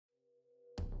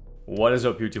What is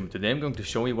up YouTube? Today I'm going to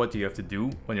show you what you have to do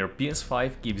when your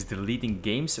PS5 keeps deleting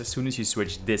games as soon as you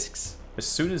switch discs. As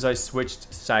soon as I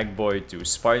switched Sackboy to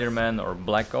Spider-Man or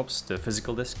Black Ops, the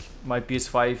physical disc, my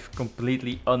PS5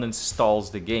 completely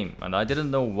uninstalls the game and I didn't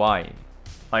know why.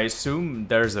 I assume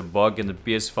there's a bug in the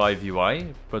PS5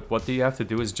 UI, but what you have to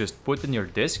do is just put in your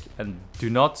disc and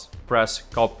do not press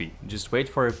copy. Just wait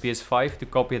for your PS5 to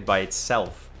copy it by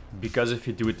itself. Because if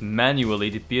you do it manually,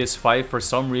 the PS5 for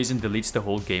some reason deletes the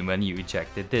whole game when you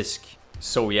eject the disc.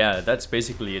 So yeah, that's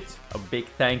basically it. A big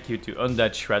thank you to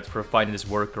Undead Shred for finding this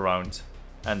workaround.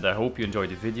 And I hope you enjoyed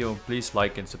the video. Please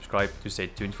like and subscribe to stay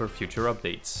tuned for future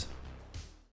updates.